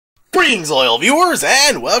Greetings, loyal viewers,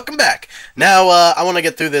 and welcome back. Now, I want to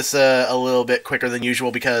get through this a little bit quicker than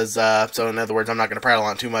usual because, so in other words, I'm not going to prattle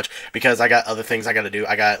on too much because I got other things I got to do.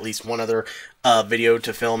 I got at least one other video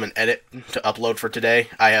to film and edit to upload for today.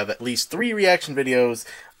 I have at least 3 reaction videos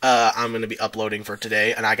I'm going to be uploading for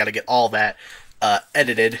today, and I got to get all that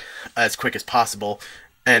edited as quick as possible.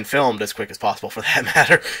 And filmed as quick as possible, for that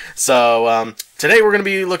matter. So, today we're going to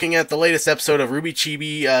be looking at the latest episode of RWBY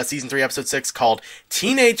Chibi, Season 3, Episode 6, called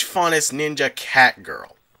Teenage Faunus Ninja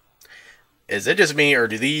Catgirl. Is it just me, or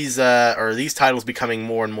are these titles becoming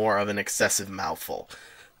more and more of an excessive mouthful?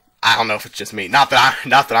 I don't know if it's just me. Not that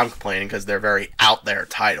I'm complaining, because they're very out there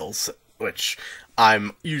titles, which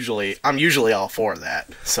I'm usually all for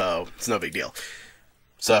that. So it's no big deal.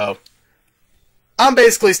 So I'm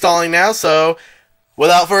basically stalling now. So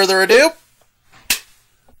without further ado,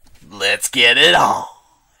 let's get it on.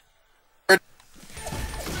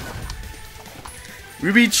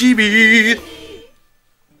 RWBY Chibi.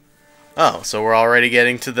 Oh, so we're already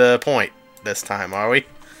getting to the point this time, are we?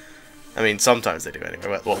 I mean, sometimes they do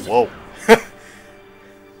anyway. But, whoa.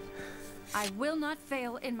 I will not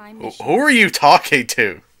fail in my mission. Who are you talking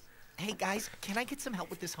to? Hey guys, can I get some help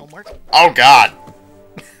with this homework? Oh God.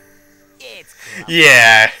 It's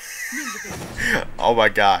Yeah. Oh my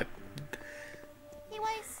God. Hey,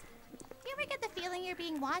 Weiss, you ever get the feeling you're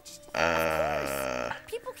being watched?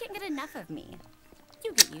 People can't get enough of me.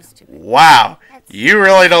 You get used to it. Wow. You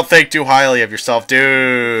really don't think too highly of yourself,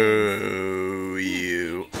 do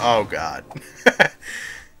you? Oh God.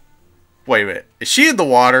 Wait a minute. Is she in the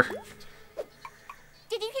water?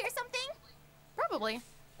 Did you hear something? Probably.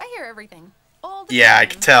 I hear everything. All the Yeah, I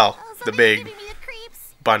time. can tell. Oh, The somebody's big giving me the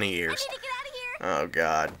creeps. bunny I ears. need to get out of here. Oh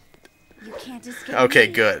God. You can't escape Okay,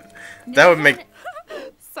 me. good. That would make...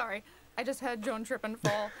 Sorry, I just had Joan trip and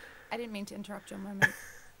fall. I didn't mean to interrupt your moment.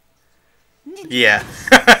 Yeah.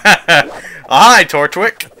 Hi,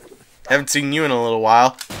 Torchwick. Haven't seen you in a little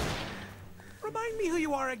while. Remind me who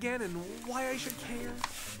you are again and why I should care.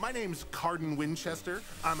 My name's Cardin Winchester.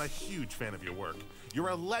 I'm a huge fan of your work. You're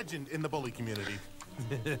a legend in the bully community.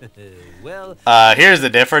 Well, Here's the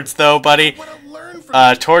difference, though, buddy. What I learned from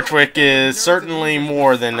Torchwick is certainly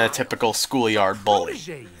more than a typical schoolyard bully.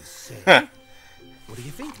 protege, you say. What do you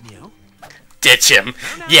think, Neo? Ditch him.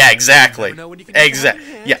 Yeah, exactly. Never know when you can use a helping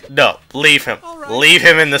hand. Yeah, no, leave him. All right. Leave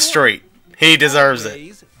him in the street. He deserves it.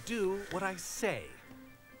 Always do what I say.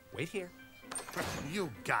 Wait here. You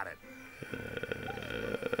got it.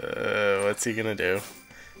 What's he gonna do?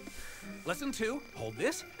 Lesson 2, hold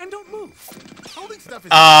this and don't move. Holding stuff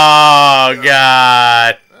is... Oh,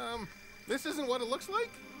 God. This isn't what it looks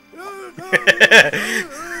like?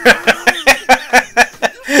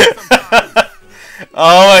 Oh,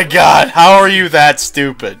 my God. How are you that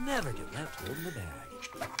stupid? Never get left holding the bag.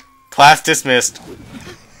 Class dismissed.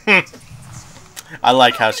 I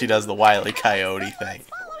like how she does the Wile E. Coyote thing.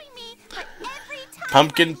 Following me, but every time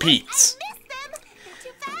Pumpkin I look, Pete's. I miss them. They're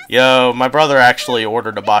too fast. Yo, my brother actually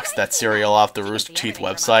ordered a box of that cereal off the Rooster Teeth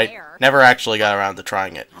website. Never actually got around to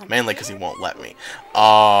trying it. Mainly because he won't let me.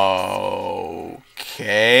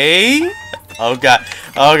 Okay. Oh God.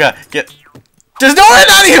 Oh God. Does no one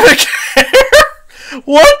not even care?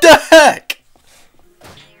 What the heck?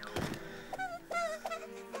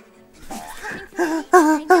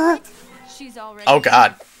 She's already. Oh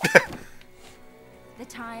God. The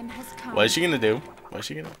time has come. What is she gonna do? What is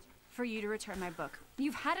she gonna do? For you to return my book.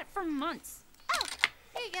 You've had it for months. Oh,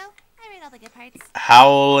 here you go. I read all the good parts.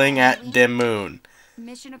 Howling at the moon.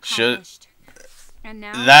 Mission Should- accomplished. And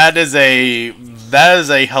now. That is a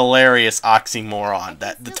hilarious oxymoron.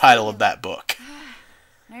 That the title of that book.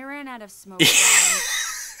 I ran out of smoke.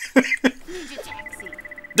 Ninja taxi.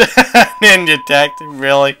 Ninja Taxi,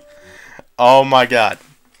 really? Oh my God.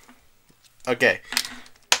 Okay.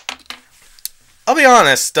 I'll be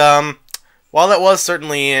honest, while that was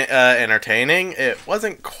certainly entertaining, it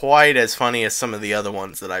wasn't quite as funny as some of the other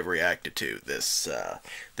ones that I've reacted to this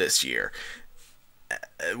year.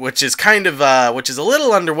 Which is kind of, which is a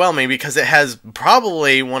little underwhelming because it has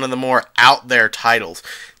probably one of the more out there titles.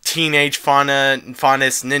 Teenage Faunus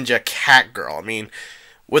Ninja Catgirl. I mean,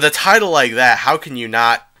 with a title like that, how can you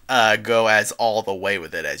not go as all the way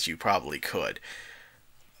with it as you probably could?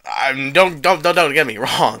 Don't get me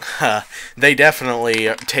wrong. They definitely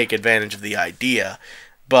take advantage of the idea,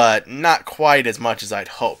 but not quite as much as I'd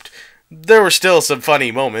hoped. There were still some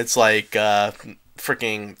funny moments, like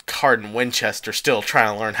freaking Cardin Winchester still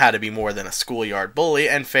trying to learn how to be more than a schoolyard bully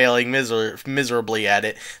and failing miserably at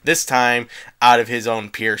it, this time out of his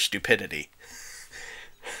own pure stupidity.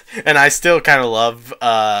 And I still kind of love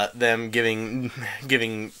them giving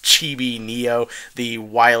Chibi Neo the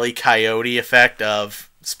Wile E. Coyote effect of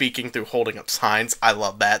speaking through holding up signs. I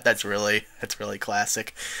love that. That's really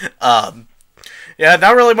classic. Yeah,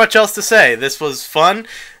 not really much else to say. This was fun.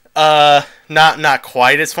 Not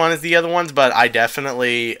quite as fun as the other ones, but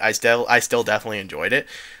I still definitely enjoyed it.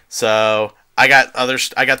 So I got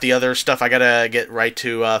the other stuff I gotta get right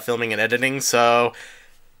to filming and editing. So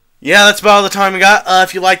yeah, that's about all the time we got.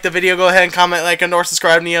 If you liked the video, go ahead and comment, like, and or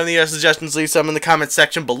subscribe. And you have any other suggestions, leave some in the comment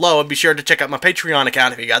section below. And be sure to check out my Patreon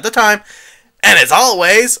account if you got the time. And as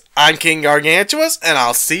always, I'm King Gargantuas, and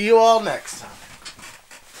I'll see you all next time.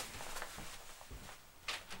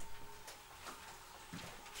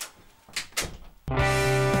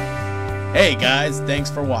 Hey guys,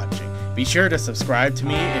 thanks for watching. Be sure to subscribe to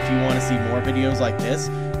me if you want to see more videos like this.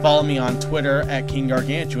 Follow me on Twitter at King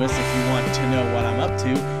Gargantuas if you want to know what I'm up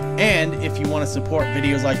to. And if you want to support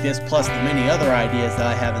videos like this, plus the many other ideas that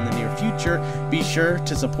I have in the near future, be sure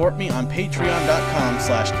to support me on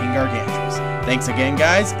patreon.com/KingGargantuas. Thanks again,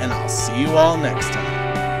 guys, and I'll see you all next time.